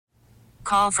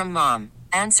Call from mom.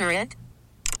 Answer it.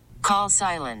 Call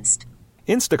silenced.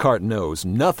 Instacart knows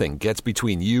nothing gets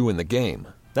between you and the game.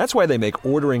 That's why they make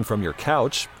ordering from your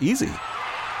couch easy.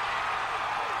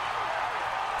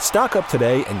 Stock up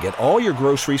today and get all your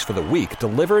groceries for the week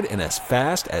delivered in as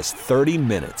fast as 30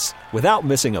 minutes without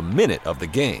missing a minute of the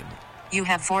game. You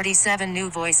have 47 new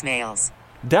voicemails.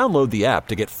 Download the app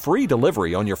to get free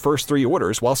delivery on your first 3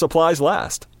 orders while supplies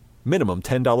last. Minimum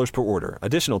 $10 per order.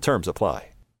 Additional terms apply.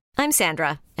 I'm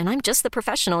Sandra, and I'm just the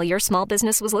professional your small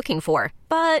business was looking for.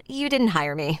 But you didn't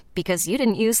hire me because you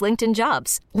didn't use LinkedIn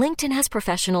Jobs. LinkedIn has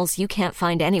professionals you can't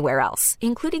find anywhere else,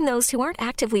 including those who aren't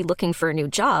actively looking for a new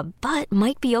job, but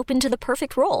might be open to the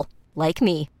perfect role, like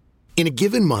me. In a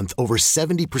given month, over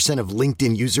 70% of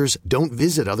LinkedIn users don't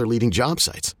visit other leading job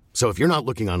sites. So if you're not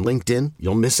looking on LinkedIn,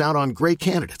 you'll miss out on great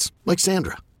candidates like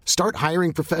Sandra. Start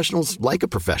hiring professionals like a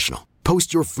professional.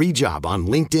 Post your free job on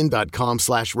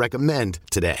linkedin.com/recommend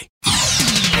today.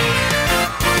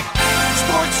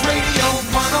 Sports Radio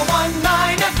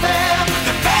 101.9 FM,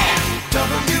 The Fan,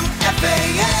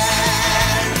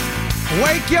 WFAN.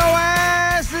 Wake your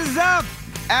asses up.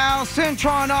 Al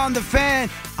Cintron on The Fan.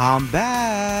 I'm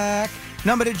back.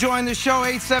 Number to join the show,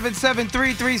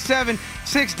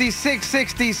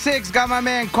 877-337-6666. Got my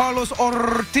man Carlos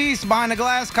Ortiz behind the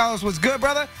glass. Carlos, what's good,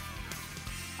 brother?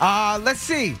 Let's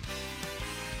see.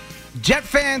 Jet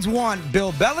fans want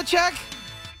Bill Belichick.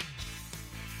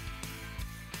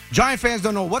 Giant fans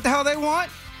don't know what the hell they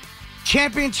want.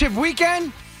 Championship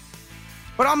weekend.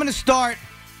 But I'm going to start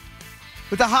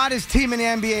with the hottest team in the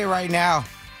NBA right now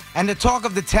and the talk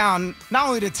of the town, not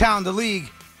only the town, the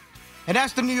league, and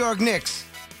that's the New York Knicks.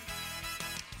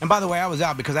 And by the way, I was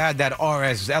out because I had that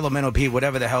RS, Elemental P,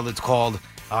 whatever the hell it's called.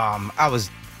 I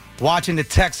was watching the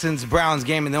Texans-Browns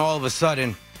game, and then all of a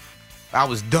sudden, I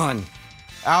was done.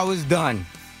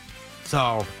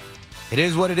 So, it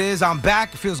is what it is. I'm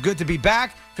back. It feels good to be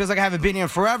back. Feels like I haven't been here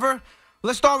forever.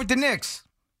 Let's start with the Knicks.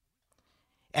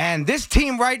 And this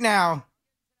team right now,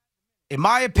 in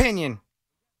my opinion,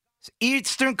 is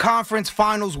Eastern Conference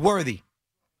Finals worthy.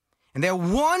 And they're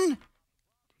you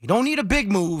don't need a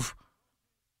big move,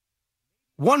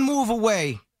 one move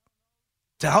away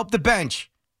to help the bench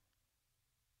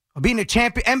of being a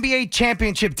NBA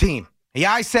championship team.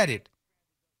 Yeah, I said it.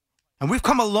 And we've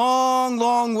come a long,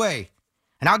 long way.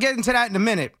 And I'll get into that in a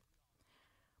minute.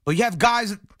 But you have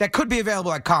guys that could be available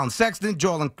like Colin Sexton,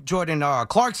 Jordan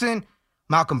Clarkson,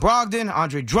 Malcolm Brogdon,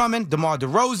 Andre Drummond, DeMar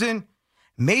DeRozan,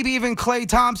 maybe even Klay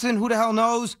Thompson. Who the hell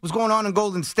knows what's going on in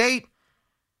Golden State?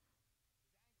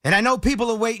 And I know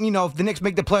people are waiting, if the Knicks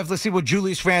make the playoffs, let's see what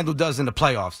Julius Randle does in the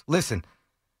playoffs. Listen,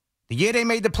 the year they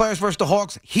made the playoffs versus the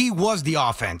Hawks, he was the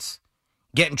offense.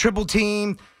 Getting triple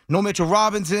teamed, no Mitchell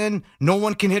Robinson, no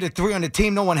one can hit a three on the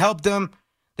team, no one helped them.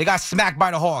 They got smacked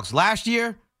by the Hawks. Last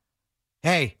year,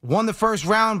 won the first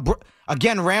round.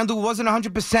 Again, Randle wasn't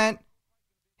 100%.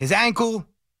 His ankle,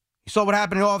 you saw what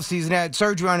happened in the offseason. He had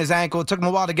surgery on his ankle. It took him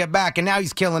a while to get back, and now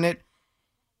he's killing it.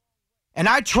 And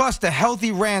I trust a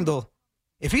healthy Randle,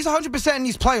 if he's 100% in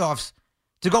these playoffs,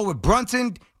 to go with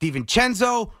Brunson,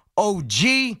 DiVincenzo,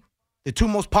 OG, the two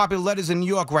most popular letters in New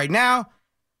York right now,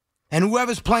 and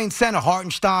whoever's playing center,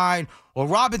 Hartenstein or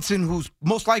Robinson, who's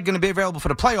most likely going to be available for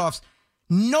the playoffs,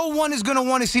 no one is going to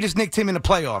want to see this Knicks team in the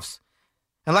playoffs.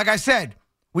 And like I said,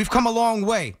 we've come a long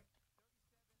way.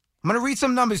 I'm going to read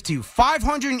some numbers to you.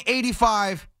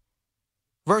 585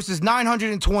 versus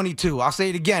 922. I'll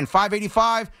say it again.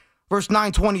 585 versus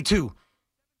 922.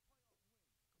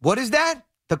 What is that?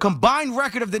 The combined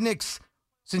record of the Knicks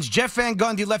since Jeff Van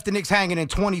Gundy left the Knicks hanging in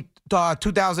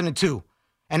 2002.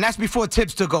 And that's before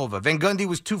Tibbs took over. Van Gundy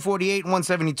was 248 and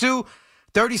 172,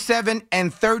 37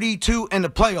 and 32 in the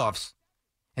playoffs.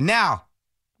 And now,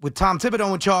 with Tom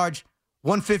Thibodeau in charge,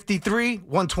 153,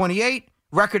 128,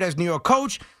 record as New York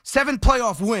coach, 7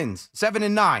 playoff wins, 7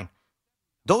 and 9.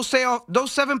 Those 7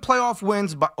 playoff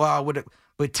wins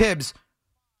with Tibbs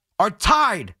are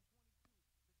tied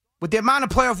with the amount of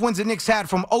playoff wins the Knicks had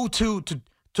from 2002 to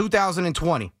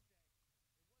 2020.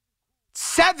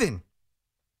 7.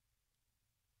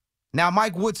 Now,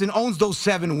 Mike Woodson owns those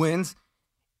 7 wins,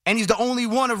 and he's the only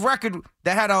one of record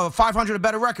that had a 500 or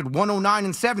better record, 109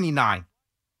 and 79.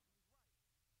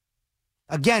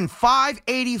 Again,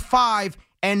 585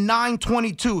 and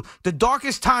 922, the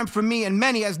darkest time for me and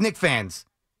many as Knicks fans.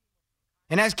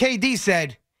 And as KD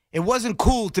said, it wasn't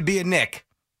cool to be a Knick.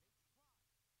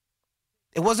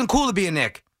 It wasn't cool to be a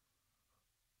Knick.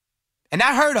 And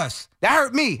that hurt us. That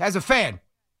hurt me as a fan.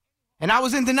 And I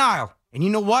was in denial. And you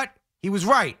know what? He was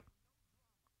right.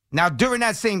 Now, during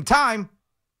that same time,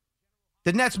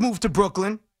 the Nets moved to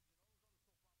Brooklyn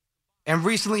and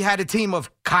recently had a team of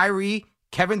Kyrie,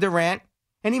 Kevin Durant,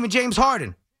 and even James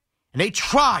Harden. And they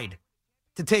tried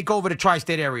to take over the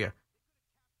tri-state area.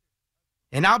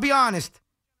 And I'll be honest,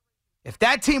 if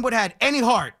that team would have had any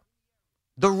heart,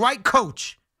 the right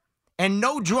coach, and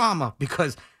no drama,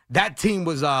 because that team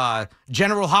was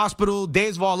General Hospital,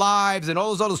 Days of Our Lives, and all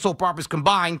those other soap operas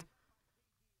combined.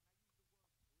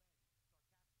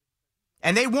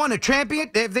 And they won a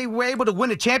champion. If they were able to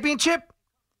win a championship,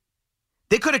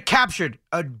 they could have captured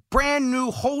a brand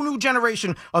new, whole new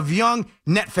generation of young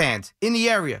Net fans in the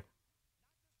area.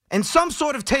 And some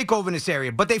sort of takeover in this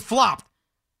area, but they flopped.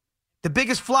 The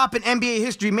biggest flop in NBA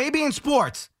history, maybe in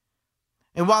sports.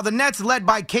 And while the Nets led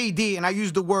by KD, and I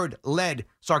use the word led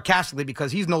sarcastically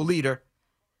because he's no leader,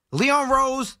 Leon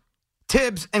Rose,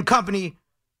 Tibbs, and company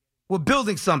were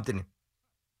building something.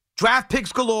 Draft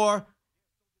picks galore,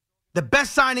 the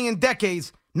best signing in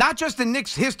decades, not just in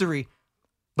Knicks history,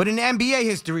 but in NBA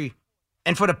history,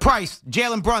 and for the price,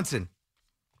 Jalen Brunson.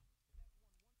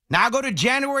 Now I go to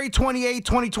January 28,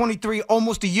 2023,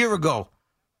 almost a year ago.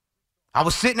 I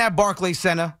was sitting at Barclays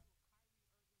Center.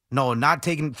 No, not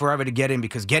taking forever to get in,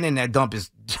 because getting in that dump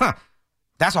is,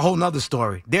 that's a whole nother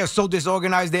story. They're so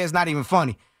disorganized there, it's not even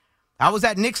funny. I was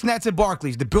at Knicks Nets at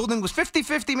Barclays. The building was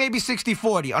 50-50, maybe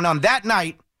 60-40. And on that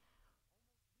night,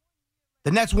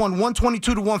 the Nets won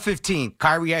 122-115.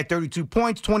 Kyrie had 32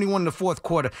 points, 21 in the fourth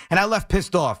quarter. And I left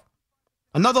pissed off.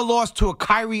 Another loss to a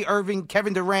Kyrie Irving,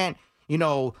 Kevin Durant,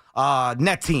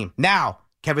 Net team. Now,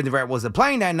 Kevin Durant wasn't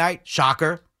playing that night.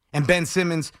 Shocker. And Ben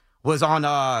Simmons was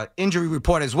on injury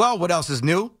report as well. What else is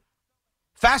new?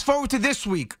 Fast forward to this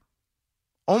week.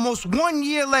 Almost 1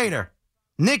 year later,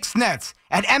 Knicks Nets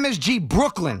at MSG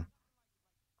Brooklyn.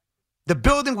 The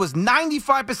building was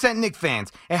 95% Knicks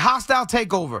fans. A hostile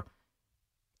takeover.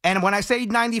 And when I say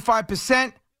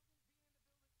 95%,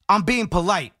 I'm being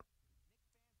polite.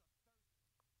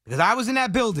 Because I was in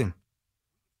that building.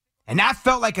 And that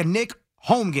felt like a Knicks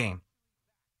home game.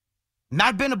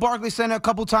 Not been to Barclays Center a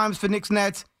couple times for Knicks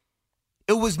Nets.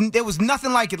 It was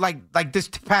nothing like it like this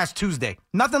past Tuesday.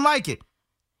 Nothing like it.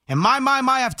 And my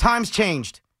have times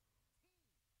changed.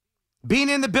 Being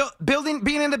in the building,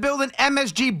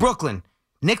 MSG Brooklyn.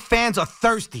 Knicks fans are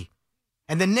thirsty.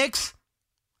 And the Knicks,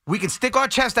 we can stick our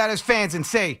chest out as fans and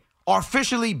say, are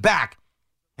officially back.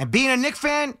 And being a Knicks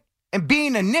fan and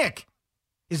being a Knick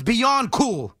is beyond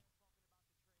cool.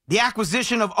 The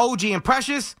acquisition of OG and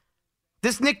Precious,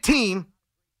 this Knicks team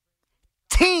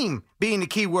being the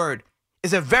key word,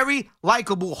 is a very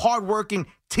likable, hardworking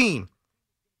team.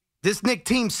 This Knicks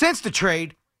team, since the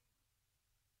trade,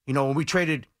 when we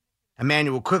traded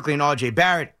Emmanuel Quickly and RJ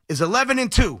Barrett, is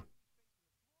 11-2.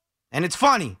 And it's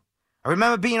funny. I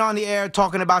remember being on the air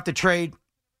talking about the trade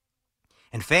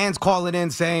and fans calling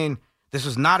in saying this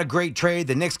was not a great trade.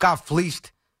 The Knicks got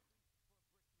fleeced.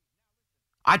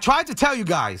 I tried to tell you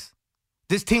guys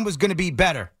this team was going to be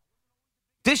better.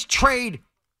 This trade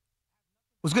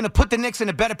was going to put the Knicks in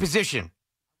a better position.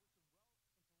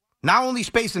 Not only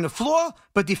spacing the floor,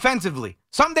 but defensively.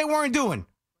 Something they weren't doing.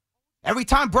 Every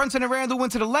time Brunson and Randall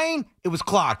went to the lane, it was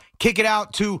clogged. Kick it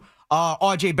out to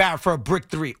RJ Barrett for a brick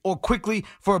three, or Quickly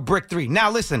for a brick three. Now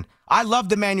listen, I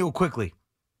loved Emmanuel Quickly.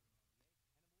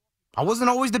 I wasn't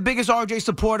always the biggest RJ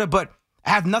supporter, but I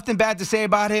have nothing bad to say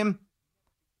about him.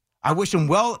 I wish him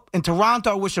well in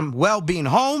Toronto. I wish him well being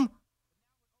home.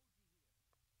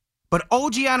 But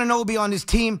OG Anunoby on this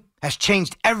team has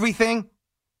changed everything.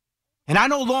 And I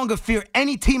no longer fear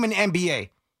any team in the NBA.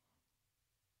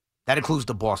 That includes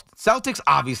the Boston Celtics,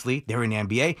 obviously. They're in the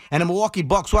NBA. And the Milwaukee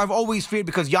Bucks, who I've always feared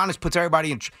because Giannis puts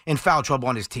everybody in foul trouble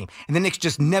on his team. And the Knicks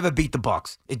just never beat the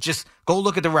Bucks. It just, go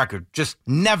look at the record. Just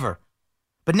never.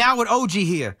 But now with OG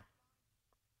here,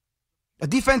 a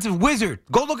defensive wizard.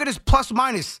 Go look at his plus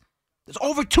minus. It's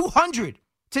over 200.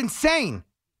 It's insane.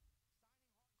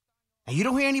 And you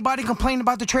don't hear anybody complain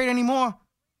about the trade anymore.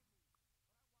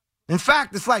 In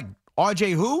fact, it's like,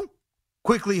 RJ who?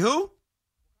 Quickly who?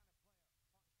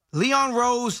 Leon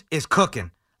Rose is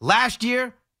cooking. Last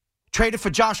year, traded for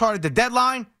Josh Hart at the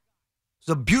deadline. It's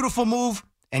a beautiful move.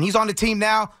 And he's on the team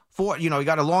now for, he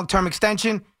got a long-term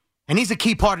extension. And he's a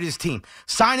key part of this team.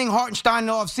 Signing Hartenstein in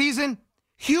the offseason,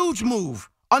 huge move.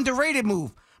 Underrated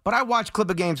move. But I watch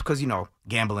Clipper games because,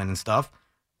 gambling and stuff.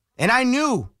 And I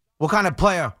knew what kind of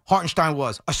player Hartenstein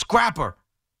was. A scrapper.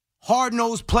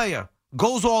 Hard-nosed player.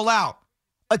 Goes all out.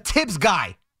 A Tibbs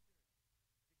guy.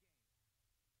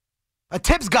 A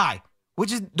Tibbs guy.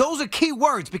 Those are key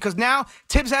words because now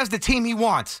Tibbs has the team he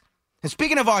wants. And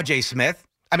speaking of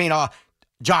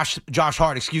Josh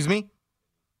Hart, excuse me.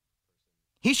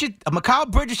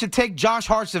 Mikal Bridges should take Josh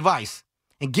Hart's advice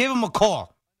and give him a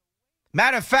call.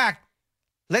 Matter of fact,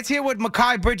 let's hear what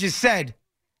Mikal Bridges said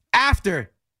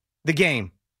after the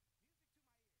game.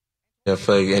 I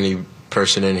feel like any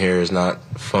person in here is not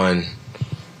fun,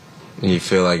 and you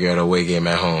feel like you're at a away game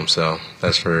at home. So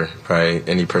that's for probably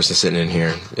any person sitting in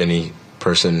here, any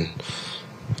person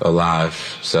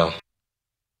alive. So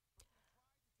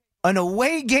an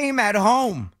away game at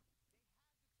home.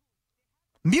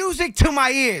 Music to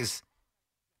my ears.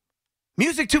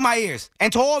 Music to my ears.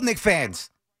 And to all Knicks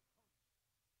fans.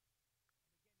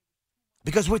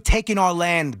 Because we're taking our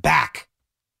land back.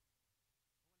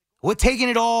 We're taking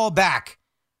it all back.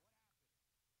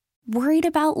 Worried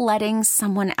about letting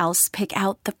someone else pick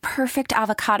out the perfect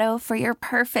avocado for your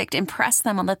perfect impress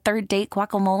them on the third date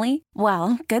guacamole?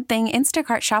 Well, good thing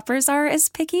Instacart shoppers are as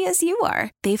picky as you are.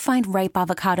 They find ripe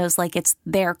avocados like it's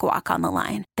their guac on the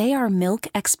line. They are milk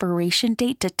expiration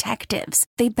date detectives.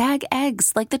 They bag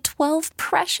eggs like the 12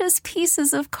 precious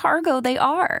pieces of cargo they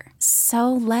are.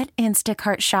 So let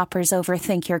Instacart shoppers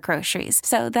overthink your groceries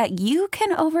so that you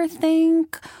can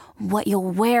overthink what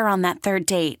you'll wear on that third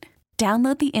date.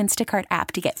 Download the Instacart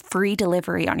app to get free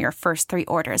delivery on your first 3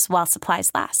 orders while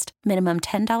supplies last. Minimum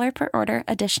 $10 per order.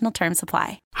 Additional terms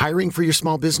apply. Hiring for your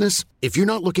small business? If you're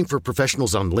not looking for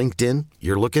professionals on LinkedIn,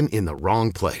 you're looking in the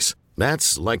wrong place.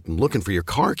 That's like looking for your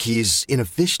car keys in a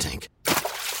fish tank.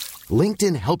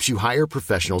 LinkedIn helps you hire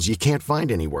professionals you can't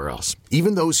find anywhere else,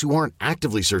 even those who aren't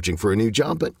actively searching for a new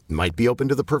job but might be open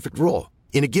to the perfect role.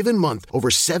 In a given month, over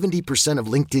 70% of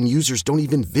LinkedIn users don't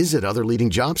even visit other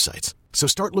leading job sites. So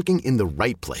start looking in the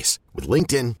right place. With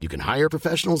LinkedIn, you can hire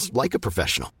professionals like a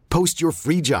professional. Post your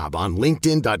free job on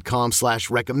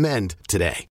linkedin.com/recommend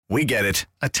today. We get it.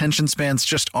 Attention spans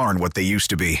just aren't what they used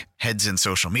to be. Heads in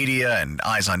social media and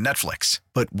eyes on Netflix.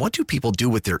 But what do people do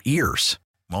with their ears?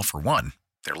 Well, for one,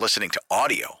 they're listening to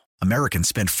audio. Americans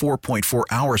spend 4.4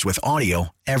 hours with audio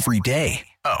every day.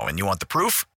 Oh, and you want the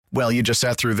proof? Well, you just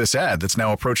sat through this ad that's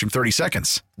now approaching 30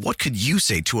 seconds. What could you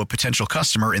say to a potential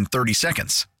customer in 30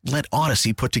 seconds? Let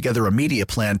Odyssey put together a media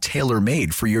plan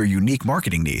tailor-made for your unique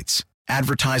marketing needs.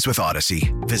 Advertise with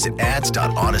Odyssey. Visit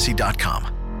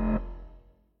ads.odyssey.com.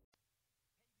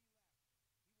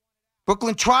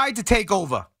 Brooklyn tried to take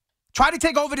over. Tried to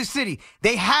take over the city.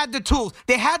 They had the tools.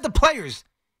 They had the players.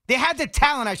 They had the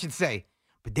talent, I should say.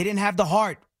 But they didn't have the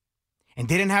heart. And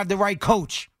they didn't have the right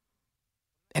coach.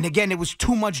 And again, there was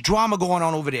too much drama going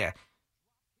on over there.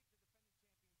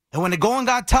 And when the going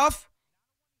got tough,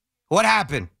 what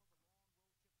happened?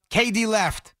 KD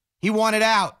left. He wanted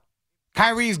out.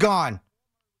 Kyrie's gone.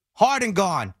 Harden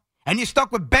gone. And you're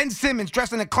stuck with Ben Simmons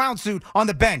dressed in a clown suit on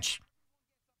the bench.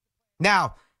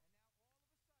 Now,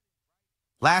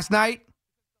 last night,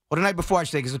 or the night before, I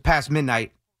should say, because it was past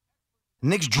midnight, the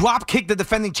Knicks drop-kicked the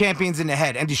defending champions in the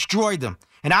head and destroyed them.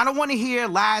 And I don't want to hear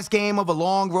last game of a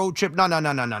long road trip.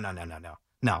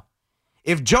 No.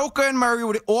 If Joker and Murray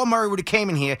would have came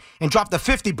in here and dropped the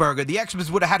 50 burger, the experts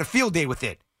would have had a field day with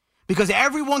it. Because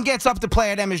everyone gets up to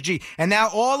play at MSG. And now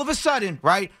all of a sudden,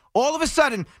 right? All of a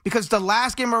sudden, because it's the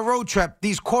last game of a road trip,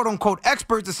 these quote-unquote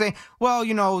experts are saying, well,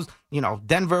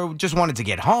 Denver just wanted to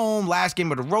get home, last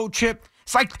game of the road trip.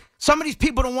 It's like some of these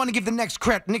people don't want to give the Knicks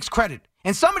credit.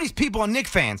 And some of these people are Knicks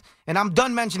fans, and I'm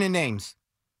done mentioning names.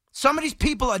 Some of these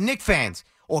people are Knicks fans,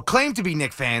 or claim to be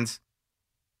Knicks fans.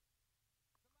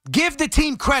 Give the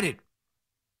team credit.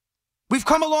 We've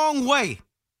come a long way.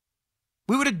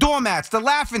 We were the doormats, the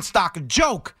laughingstock, a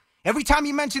joke. Every time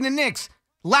you mention the Knicks,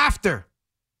 laughter.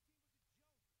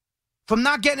 From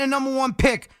not getting a number 1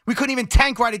 pick, we couldn't even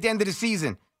tank right at the end of the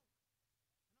season.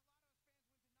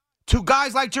 To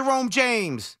guys like Jerome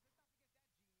James.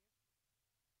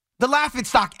 The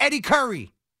laughingstock, Eddie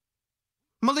Curry.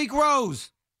 Malik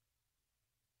Rose.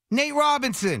 Nate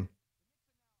Robinson.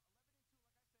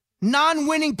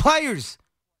 Non-winning players.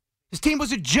 This team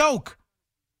was a joke.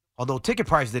 Although ticket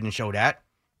price didn't show that.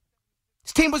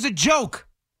 This team was a joke.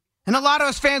 And a lot of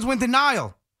us fans were in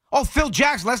denial. Oh, Phil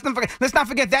Jackson. Let's not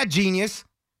forget that genius.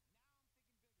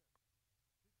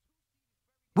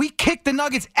 We kicked the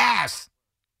Nuggets' ass.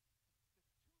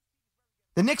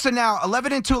 The Knicks are now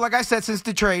 11-2, like I said, since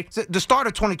the trade. The start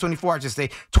of 2024, I should say.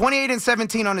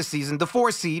 28-17 on the season. The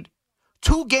 4th seed.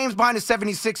 2 games behind the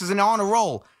 76ers and they're on a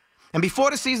roll. And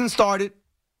before the season started,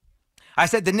 I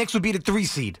said the Knicks would be the 3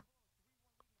 seed.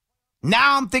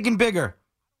 Now I'm thinking bigger.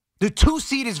 The 2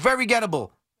 seed is very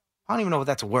gettable. I don't even know if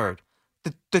that's a word.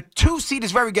 The 2 seed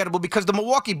is very gettable because the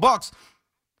Milwaukee Bucks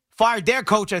fired their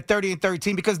coach at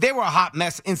 30-13 because they were a hot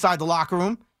mess inside the locker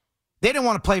room. They didn't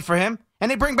want to play for him. And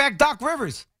they bring back Doc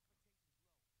Rivers.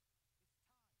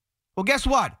 Well, guess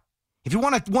what? If you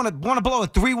want to blow a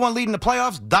 3-1 lead in the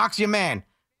playoffs, Doc's your man.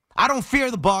 I don't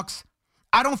fear the Bucks.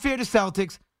 I don't fear the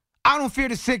Celtics. I don't fear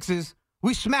the Sixers.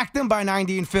 We smacked them by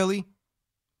 90 in Philly.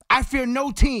 I fear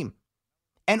no team.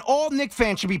 And all Knicks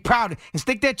fans should be proud and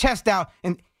stick their chest out.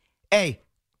 And, hey,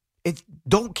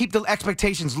 don't keep the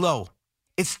expectations low.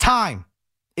 It's time.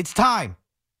 It's time.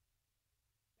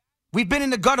 We've been in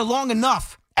the gutter long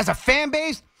enough. As a fan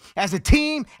base, as a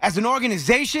team, as an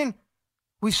organization,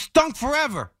 we've stunk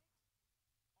forever.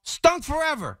 Stunk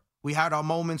forever. We had our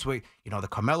moments where, the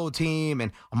Carmelo team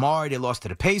and Amari, they lost to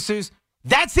the Pacers.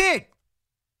 That's it.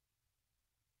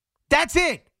 That's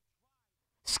it.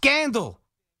 Scandal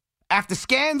after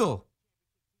scandal.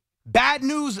 Bad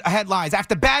news headlines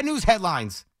after bad news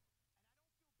headlines.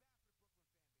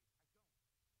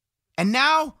 And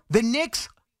now the Knicks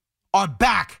are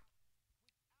back.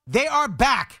 They are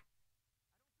back.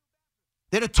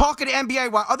 They're the talk of the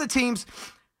NBA while other teams,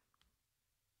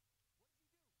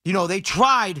 they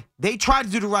tried to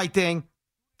do the right thing.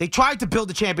 They tried to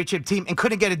build a championship team and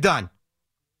couldn't get it done.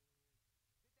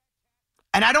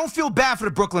 And I don't feel bad for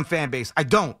the Brooklyn fan base. I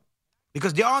don't.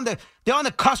 Because they're on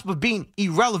the cusp of being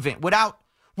irrelevant without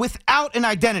an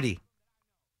identity.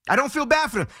 I don't feel bad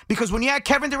for them. Because when you had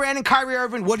Kevin Durant and Kyrie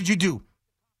Irving, what did you do?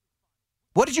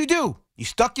 What did you do? You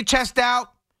stuck your chest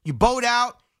out. You bowed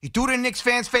out. You threw it in Knicks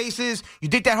fans' faces. You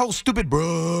did that whole stupid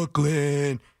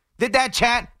Brooklyn. Did that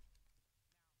chant.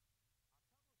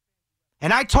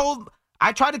 And I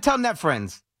tried to tell Net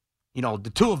friends,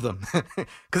 the two of them. Because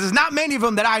there's not many of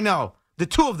them that I know. The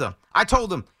two of them. I told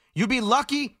them, you'll be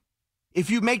lucky if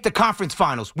you make the conference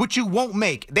finals, which you won't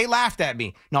make. They laughed at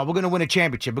me. No, we're going to win a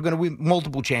championship. We're going to win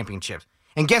multiple championships.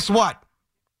 And guess what?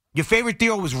 Your favorite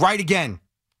Theo was right again.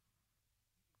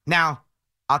 Now,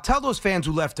 I'll tell those fans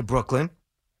who left to Brooklyn,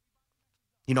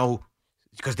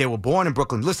 because they were born in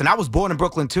Brooklyn. Listen, I was born in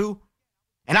Brooklyn too,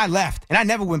 and I left, and I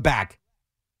never went back.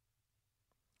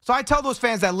 So I tell those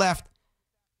fans that left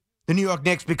the New York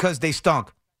Knicks because they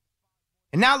stunk.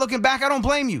 And now looking back, I don't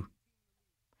blame you.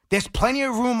 There's plenty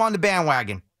of room on the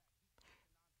bandwagon.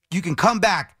 You can come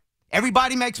back.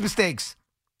 Everybody makes mistakes.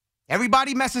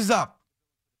 Everybody messes up.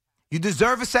 You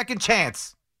deserve a second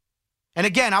chance. And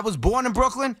again, I was born in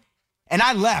Brooklyn, and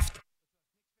I left.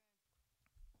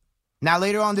 Now,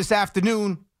 later on this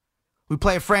afternoon, we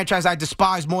play a franchise I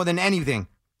despise more than anything,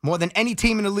 more than any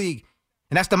team in the league,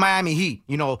 and that's the Miami Heat.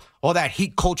 All that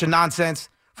Heat culture nonsense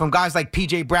from guys like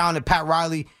P.J. Brown and Pat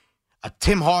Riley,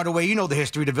 Tim Hardaway. The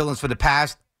history of the villains for the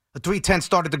past. A 3-10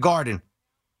 start at the Garden.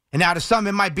 And now to some,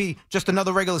 it might be just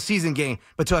another regular season game.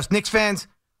 But to us Knicks fans,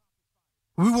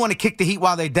 we want to kick the Heat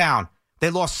while they're down. They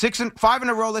lost 5 in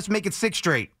a row. Let's make it 6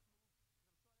 straight.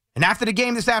 And after the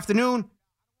game this afternoon,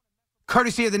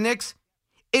 courtesy of the Knicks,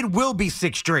 it will be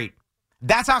 6 straight.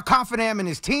 That's how confident I am in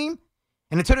his team.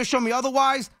 And until they show me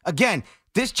otherwise, again,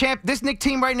 this Knicks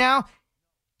team right now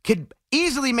could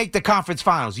easily make the conference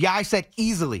finals. Yeah, I said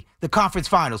easily, the conference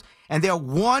finals. And they're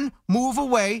one move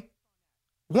away.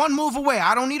 One move away.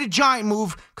 I don't need a giant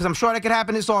move because I'm sure that could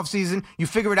happen this offseason. You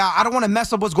figure it out. I don't want to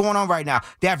mess up what's going on right now.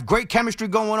 They have great chemistry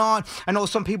going on. I know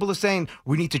some people are saying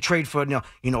we need to trade for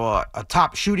a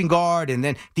top shooting guard and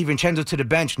then DiVincenzo to the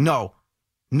bench. No.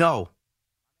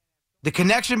 The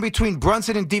connection between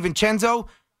Brunson and DiVincenzo,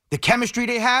 the chemistry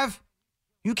they have,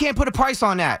 you can't put a price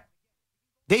on that.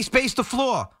 They space the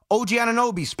floor. OG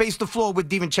Anunoby spaced the floor with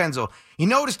DiVincenzo. You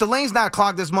notice the lane's not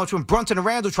clogged as much when Brunson and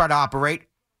Randle try to operate.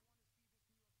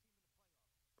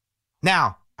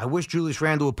 Now, I wish Julius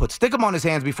Randle would put stickum on his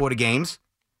hands before the games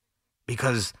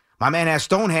because my man has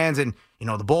stone hands and,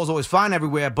 the ball's always flying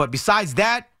everywhere. But besides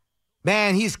that,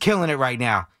 man, he's killing it right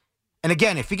now. And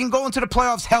again, if he can go into the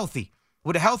playoffs healthy,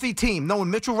 with a healthy team, knowing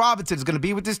Mitchell Robinson is going to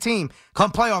be with this team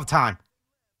come playoff time,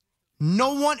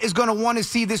 no one is going to want to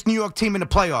see this New York team in the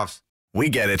playoffs. We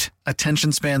get it.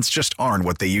 Attention spans just aren't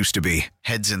what they used to be.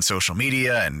 Heads in social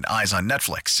media and eyes on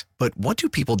Netflix. But what do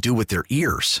people do with their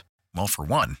ears? Well, for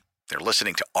one, they're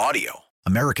listening to audio.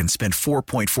 Americans spend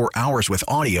 4.4 hours with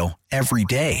audio every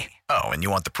day. Oh, and you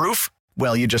want the proof?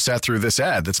 Well, you just sat through this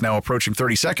ad that's now approaching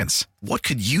 30 seconds. What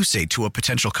could you say to a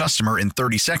potential customer in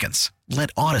 30 seconds? Let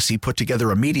Odyssey put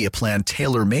together a media plan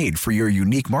tailor-made for your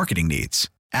unique marketing needs.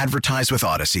 Advertise with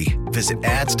Odyssey. Visit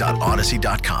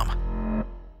ads.odyssey.com.